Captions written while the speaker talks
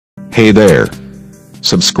Hey there.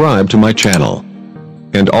 Subscribe to my channel.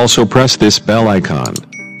 And also press this bell icon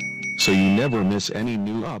so you never miss any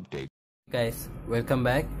new update. Guys, welcome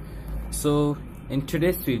back. So in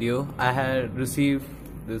today's video I had received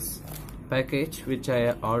this package which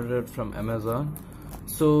I ordered from Amazon.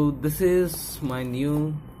 So this is my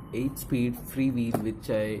new 8-speed freewheel which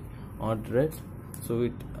I ordered. So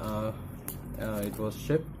it was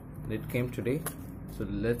shipped. It came today. So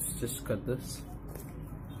let's just cut this.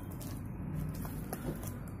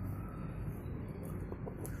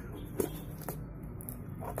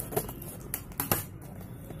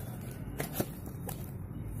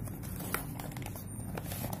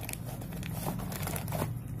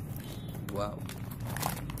 Wow,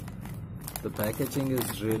 the packaging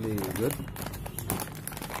is really good.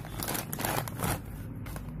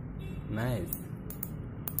 Nice.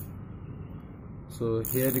 So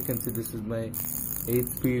here you can see this is my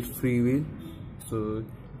 8-speed freewheel. So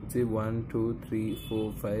see 1 2 3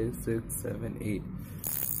 4 5 6 7 8.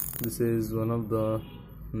 This is one of the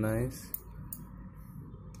nice.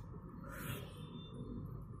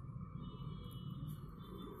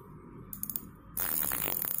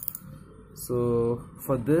 So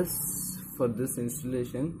for this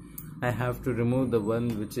installation I have to remove the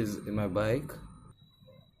one which is in my bike.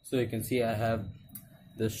 So you can see I have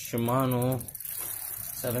the Shimano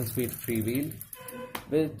 7-speed freewheel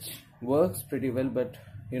which works pretty well, but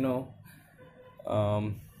you know,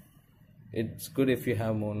 it's good if you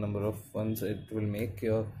have more number of ones. It will make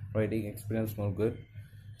your riding experience more good.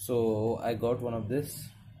 So I got one of this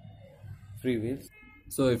freewheels.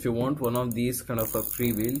 So if you want one of these kind of a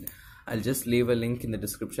freewheel, I'll just leave a link in the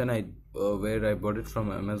description. Where I bought it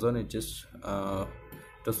from Amazon. It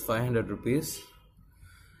was 500 rupees.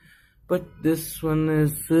 But this one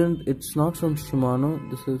isn't. It's not from Shimano.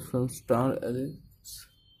 This is from Starlit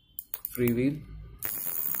freewheel.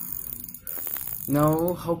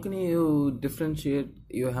 Now, how can you differentiate?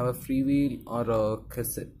 You have a freewheel or a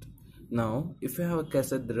cassette. Now, if you have a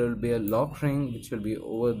cassette, there will be a lock ring which will be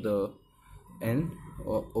over the end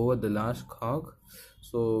or over the last cog.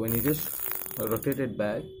 So when you just rotate it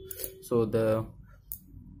back, so the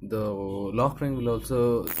lock ring will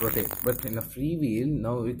also rotate. But in a freewheel,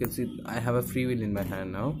 now you can see I have a freewheel in my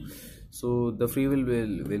hand now. So the freewheel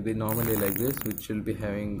will be normally like this, which will be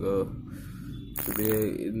having to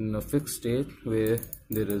be in a fixed state where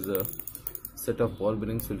there is a set of ball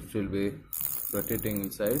bearings which will be rotating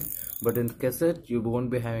inside. But in cassette you won't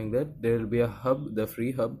be having that. There will be a hub, the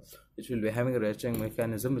free hub, which will be having a ratcheting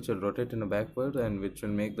mechanism which will rotate in a backward and which will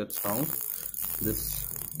make that sound,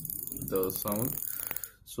 the sound.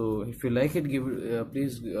 So if you like it,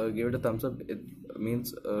 please give it a thumbs up. It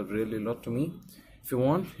means really a lot to me. If you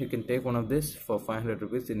want, you can take one of this for 500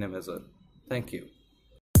 rupees in Amazon. Thank you.